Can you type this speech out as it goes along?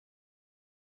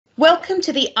Welcome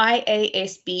to the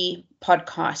IASB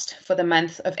podcast for the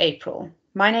month of April.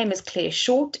 My name is Claire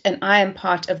Short and I am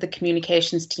part of the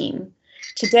communications team.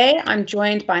 Today I'm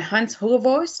joined by Hans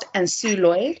Hoogervorst and Sue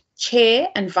Lloyd, Chair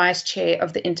and Vice Chair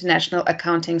of the International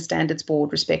Accounting Standards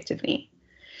Board, respectively.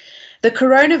 The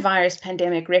coronavirus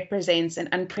pandemic represents an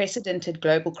unprecedented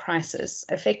global crisis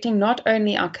affecting not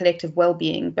only our collective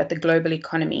well-being but the global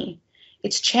economy.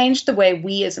 It's changed the way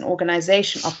we as an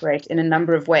organization operate in a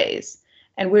number of ways.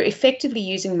 And we're effectively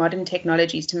using modern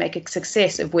technologies to make a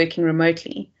success of working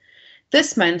remotely.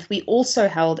 This month, we also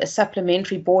held a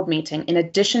supplementary board meeting in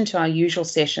addition to our usual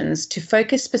sessions to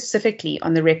focus specifically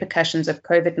on the repercussions of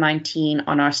COVID-19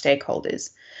 on our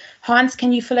stakeholders. Hans,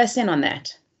 can you fill us in on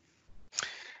that?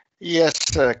 Yes,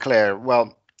 Claire.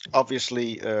 Well,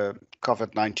 obviously,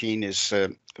 COVID-19 is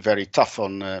very tough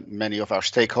on many of our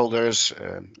stakeholders.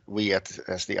 We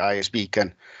as the IASB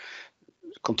can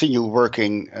continue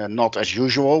working not as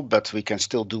usual, but we can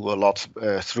still do a lot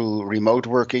through remote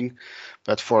working.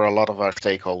 But for a lot of our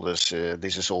stakeholders,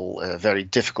 this is all a very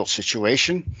difficult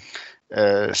situation.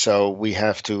 So we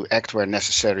have to act where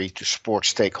necessary to support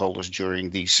stakeholders during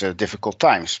these difficult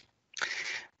times.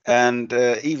 And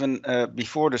even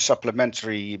before the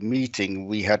supplementary meeting,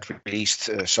 we had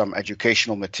released some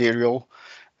educational material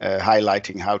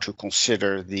highlighting how to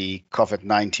consider the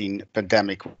COVID-19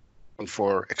 pandemic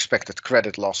for expected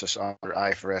credit losses under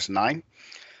IFRS 9.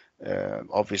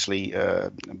 Obviously,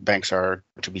 banks are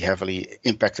to be heavily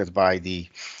impacted by the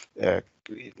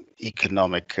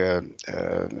economic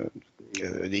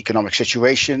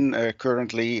situation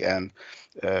currently, and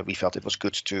we felt it was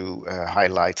good to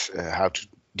highlight how to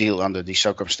deal under these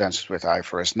circumstances with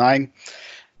IFRS 9.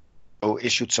 So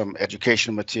issued some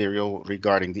educational material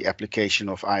regarding the application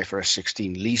of IFRS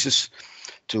 16 leases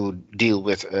to deal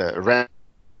with rents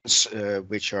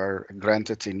which are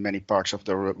granted in many parts of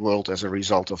the world as a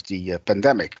result of the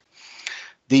pandemic.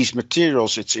 These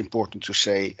materials, it's important to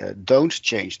say, don't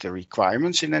change the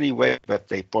requirements in any way, but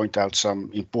they point out some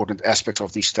important aspects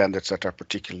of these standards that are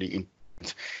particularly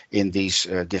important in these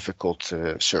difficult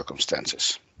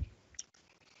circumstances.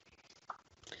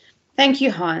 Thank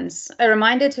you, Hans. A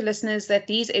reminder to listeners that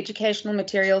these educational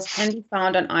materials can be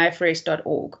found on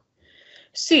ifrs.org.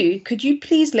 Sue, could you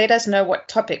please let us know what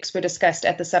topics were discussed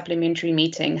at the supplementary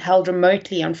meeting held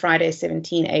remotely on Friday,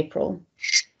 17 April?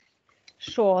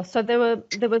 Sure. So there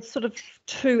were sort of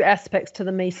two aspects to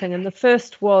the meeting, and the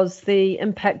first was the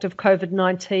impact of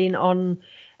COVID-19 on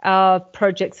our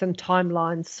projects and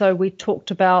timelines. So we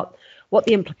talked about what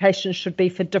the implications should be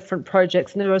for different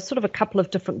projects, and there were sort of a couple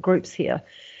of different groups here.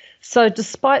 So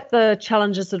despite the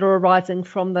challenges that are arising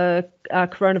from the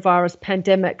coronavirus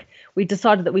pandemic, we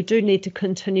decided that we do need to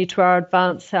continue to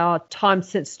advance our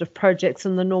time-sensitive projects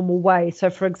in the normal way. So,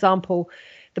 for example,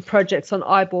 the projects on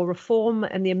IBOR reform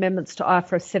and the amendments to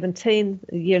IFRS 17,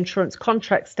 the insurance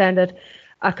contract standard,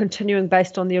 are continuing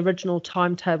based on the original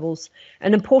timetables.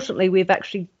 And importantly, we've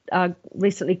actually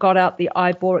recently got out the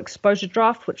IBOR exposure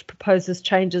draft, which proposes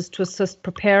changes to assist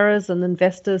preparers and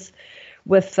investors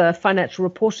with financial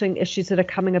reporting issues that are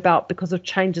coming about because of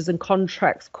changes in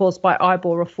contracts caused by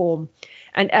IBOR reform.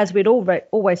 And as we'd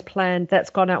always planned, that's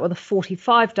gone out with a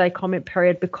 45-day comment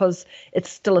period because it's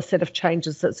still a set of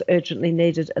changes that's urgently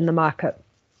needed in the market.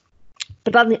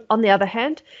 But on the other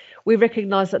hand, we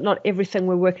recognise that not everything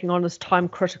we're working on is time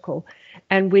critical,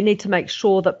 and we need to make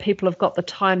sure that people have got the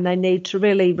time they need to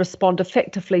really respond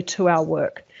effectively to our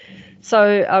work.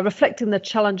 So reflecting the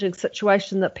challenging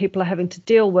situation that people are having to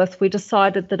deal with, we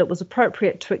decided that it was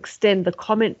appropriate to extend the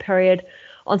comment period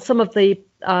on some of the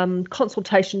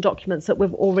consultation documents that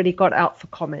we've already got out for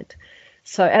comment.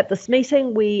 So at this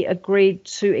meeting, we agreed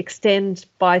to extend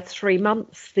by 3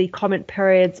 months the comment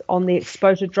periods on the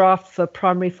exposure draft for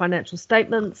primary financial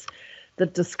statements, the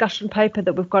discussion paper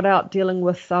that we've got out dealing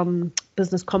with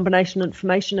business combination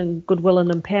information and goodwill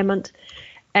and impairment,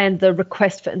 and the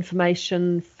request for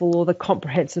information for the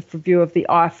comprehensive review of the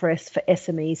IFRS for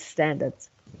SMEs standards.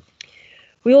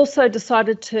 We also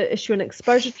decided to issue an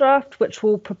exposure draft, which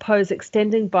will propose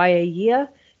extending by a year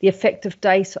the effective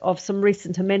date of some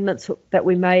recent amendments that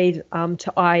we made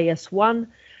to IAS 1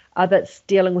 that's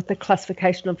dealing with the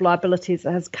classification of liabilities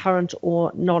as current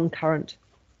or non-current.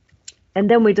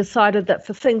 And then we decided that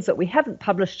for things that we haven't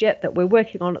published yet that we're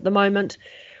working on at the moment,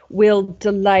 we'll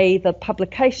delay the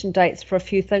publication dates for a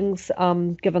few things,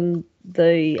 given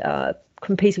the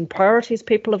competing priorities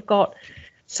people have got.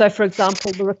 So, for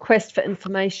example, the request for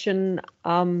information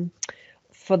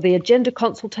for the agenda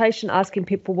consultation, asking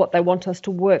people what they want us to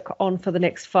work on for the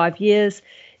next 5 years,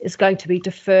 is going to be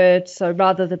deferred. So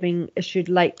rather than being issued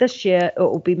late this year, it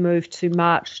will be moved to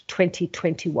March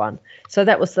 2021. So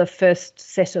that was the first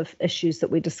set of issues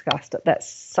that we discussed at that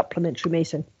supplementary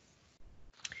meeting.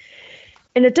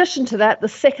 In addition to that, the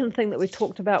second thing that we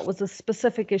talked about was a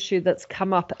specific issue that's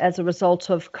come up as a result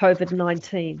of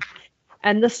COVID-19,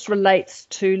 and this relates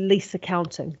to lease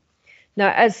accounting.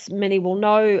 Now, as many will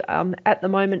know, at the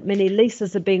moment, many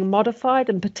leases are being modified,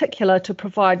 in particular to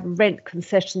provide rent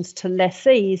concessions to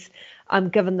lessees,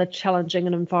 given the challenging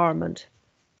environment.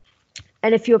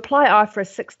 And if you apply IFRS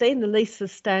 16, the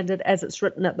leases standard as it's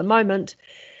written at the moment,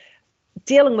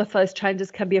 dealing with those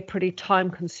changes can be a pretty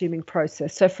time-consuming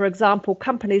process. So, for example,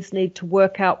 companies need to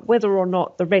work out whether or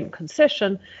not the rent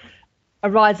concession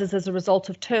arises as a result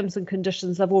of terms and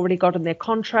conditions they've already got in their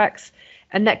contracts,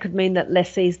 and that could mean that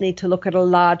lessees need to look at a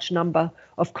large number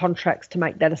of contracts to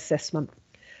make that assessment.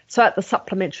 So at the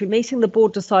supplementary meeting, the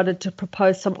board decided to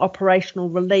propose some operational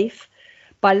relief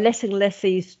by letting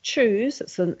lessees choose,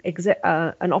 it's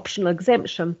an optional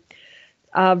exemption,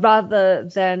 rather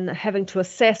than having to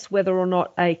assess whether or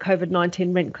not a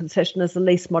COVID-19 rent concession is a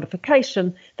lease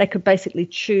modification. They could basically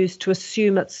choose to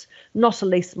assume it's not a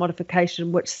lease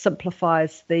modification, which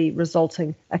simplifies the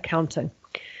resulting accounting.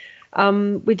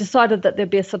 We decided that there'd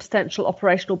be a substantial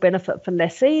operational benefit for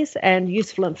lessees, and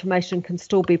useful information can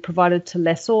still be provided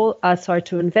to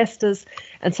to investors,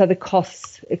 and so the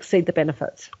costs exceed the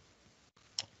benefits.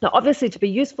 Now, obviously, to be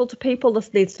useful to people,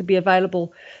 this needs to be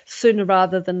available sooner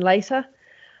rather than later.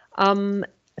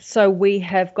 So we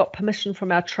have got permission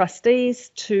from our trustees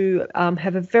to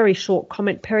have a very short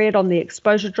comment period on the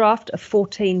exposure draft, a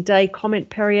 14-day comment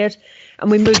period,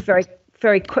 and we moved very,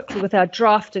 very quickly with our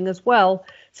drafting as well.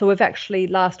 So we've actually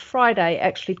last Friday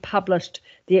published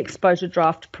the exposure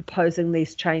draft proposing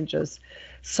these changes.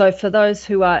 So for those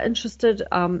who are interested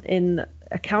in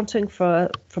accounting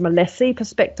from a lessee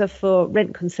perspective for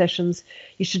rent concessions,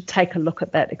 you should take a look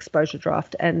at that exposure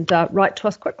draft and write to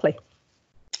us quickly.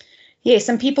 Yes,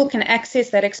 and people can access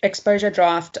that exposure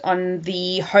draft on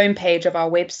the homepage of our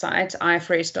website,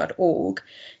 ifrs.org.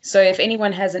 So if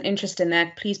anyone has an interest in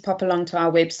that, please pop along to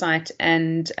our website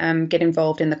and get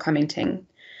involved in the commenting.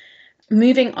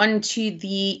 Moving on to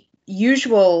the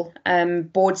usual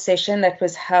board session that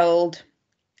was held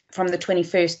from the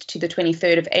 21st to the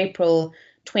 23rd of April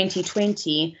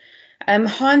 2020.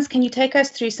 Hans, can you take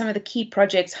us through some of the key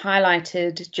projects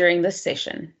highlighted during this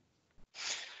session?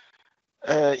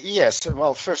 Yes,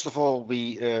 well, first of all,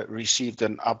 we received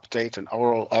an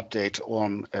oral update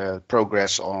on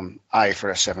progress on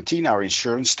IFRS 17, our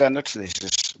insurance standard. This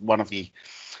is one of the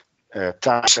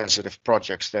time-sensitive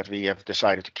projects that we have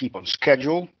decided to keep on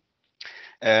schedule.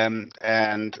 And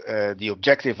the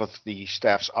objective of the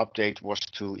staff's update was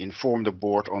to inform the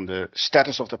board on the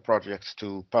status of the project,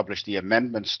 to publish the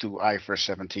amendments to IFRS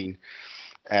 17,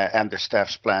 and the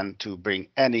staff's plan to bring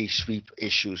any sweep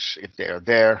issues, if they are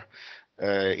there,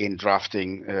 in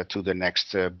drafting to the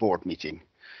next board meeting.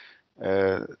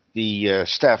 The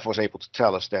staff was able to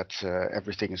tell us that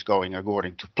everything is going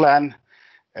according to plan,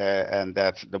 and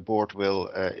that the board will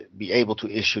be able to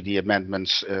issue the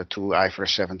amendments to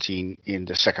IFRS 17 in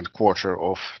the second quarter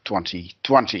of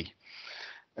 2020.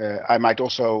 I might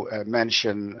also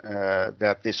mention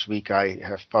that this week I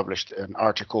have published an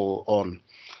article on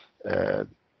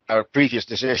our previous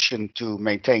decision to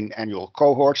maintain annual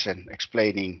cohorts and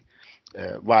explaining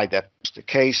why that was the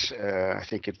case. I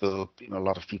think it will, a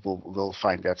lot of people will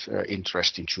find that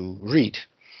interesting to read.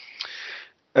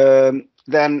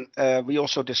 Then we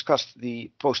also discussed the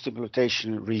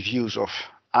post-implementation reviews of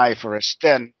IFRS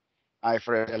 10,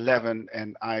 IFRS 11,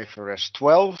 and IFRS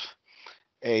 12.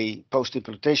 A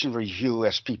post-implementation review,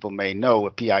 as people may know,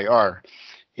 a PIR,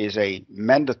 is a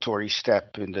mandatory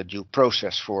step in the due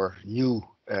process for new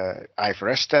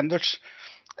IFRS standards.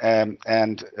 And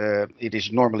it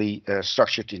is normally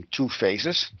structured in 2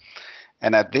 phases.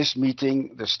 And at this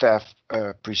meeting, the staff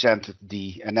presented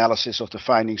the analysis of the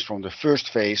findings from the first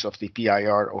phase of the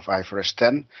PIR of IFRS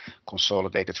 10,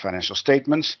 Consolidated Financial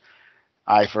Statements,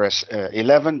 IFRS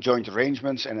 11, Joint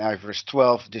Arrangements, and IFRS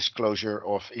 12, Disclosure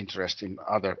of Interest in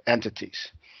Other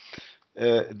Entities.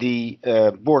 The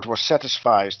board was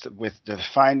satisfied with the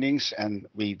findings, and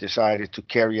we decided to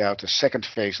carry out a second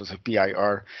phase of the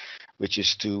PIR, which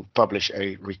is to publish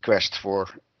a request for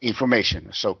information,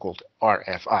 a so-called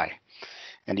RFI.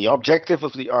 And the objective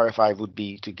of the RFI would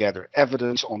be to gather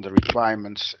evidence on the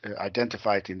requirements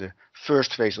identified in the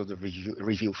first phase of the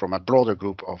review from a broader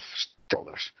group of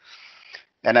stakeholders.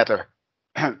 And at a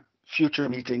future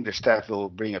meeting, the staff will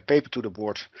bring a paper to the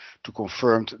board to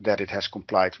confirm that it has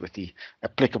complied with the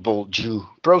applicable due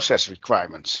process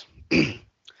requirements.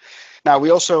 Now,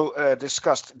 we also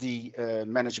discussed the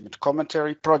management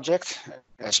commentary project.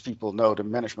 As people know, the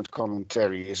management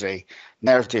commentary is a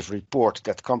narrative report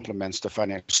that complements the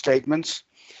financial statements.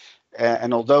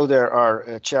 And although there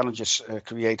are challenges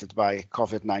created by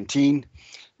COVID-19,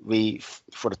 we,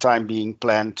 for the time being,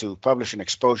 plan to publish an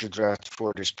exposure draft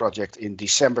for this project in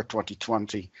December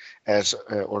 2020 as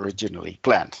originally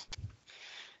planned.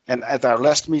 And at our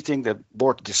last meeting, the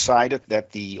board decided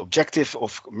that the objective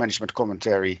of management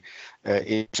commentary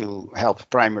is to help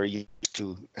primary users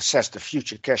to assess the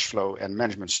future cash flow and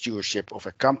management stewardship of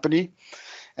a company.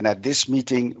 And at this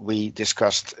meeting, we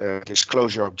discussed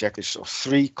disclosure objectives of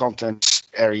 3 content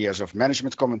areas of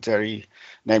management commentary,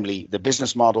 namely the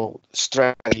business model,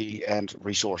 strategy, and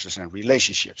resources and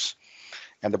relationships.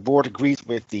 And the board agreed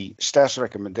with the staff's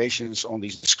recommendations on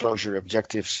these disclosure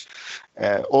objectives.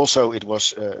 Also, it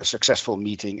was a successful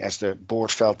meeting as the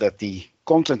board felt that the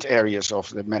content areas of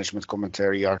the management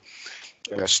commentary are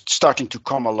starting to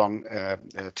come along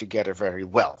together very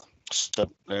well. So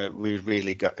we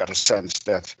really got a sense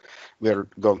that we're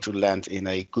going to land in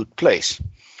a good place.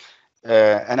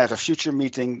 And at a future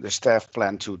meeting, the staff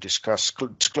plan to discuss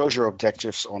disclosure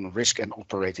objectives on risk and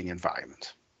operating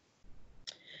environment.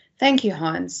 Thank you,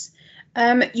 Hans.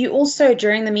 You also,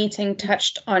 during the meeting,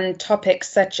 touched on topics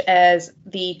such as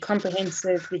the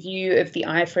comprehensive review of the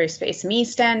IFRS for SME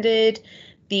standard,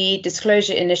 the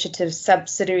disclosure initiative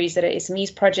subsidiaries that are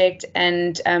SMEs project,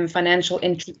 and financial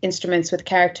instruments with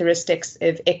characteristics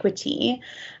of equity.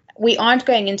 We aren't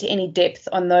going into any depth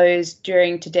on those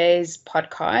during today's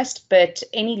podcast, but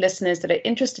any listeners that are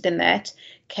interested in that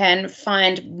can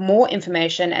find more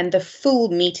information and the full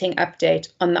meeting update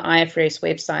on the IFRS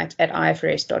website at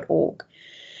ifrs.org.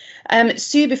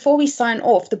 Sue, before we sign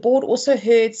off, the board also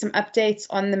heard some updates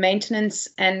on the maintenance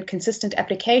and consistent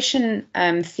application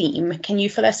theme. Can you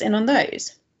fill us in on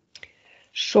those?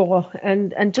 Sure,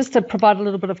 and just to provide a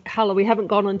little bit of colour, we haven't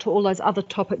gone into all those other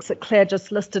topics that Claire just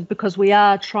listed because we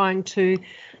are trying to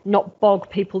not bog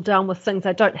people down with things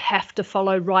they don't have to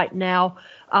follow right now.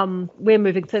 We're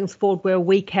moving things forward where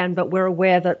we can, but we're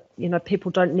aware that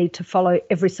people don't need to follow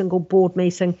every single board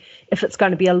meeting if it's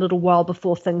going to be a little while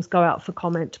before things go out for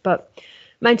comment. But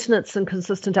maintenance and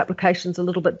consistent applications are a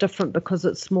little bit different because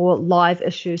it's more live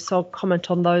issues, so I'll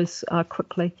comment on those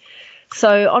quickly.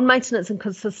 So on maintenance and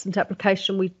consistent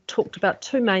application, we talked about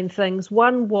 2 main things.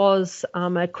 One was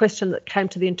a question that came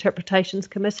to the interpretations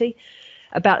committee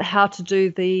about how to do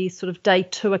the sort of day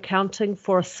 2 accounting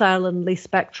for a sale and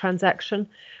leaseback transaction,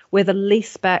 where the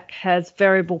leaseback has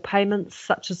variable payments,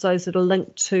 such as those that are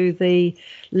linked to the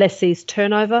lessee's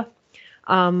turnover.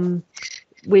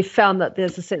 We've found that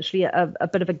there's essentially a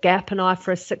bit of a gap in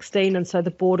IFRS 16, and so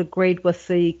the board agreed with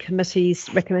the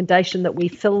committee's recommendation that we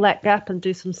fill that gap and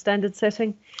do some standard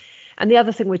setting. And the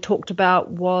other thing we talked about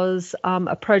was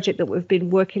a project that we've been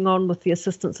working on with the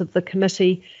assistance of the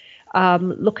committee,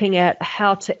 looking at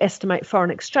how to estimate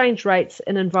foreign exchange rates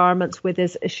in environments where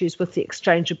there's issues with the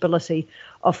exchangeability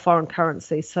of foreign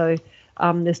currency. So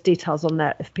there's details on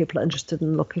that if people are interested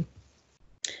in looking.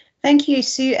 Thank you,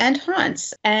 Sue and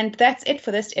Hans. And that's it for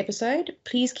this episode.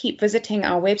 Please keep visiting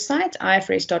our website,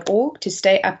 ifrs.org, to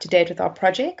stay up to date with our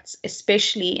projects,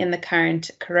 especially in the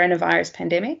current coronavirus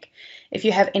pandemic. If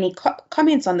you have any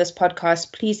comments on this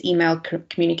podcast, please email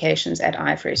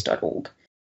communications@ifrs.org.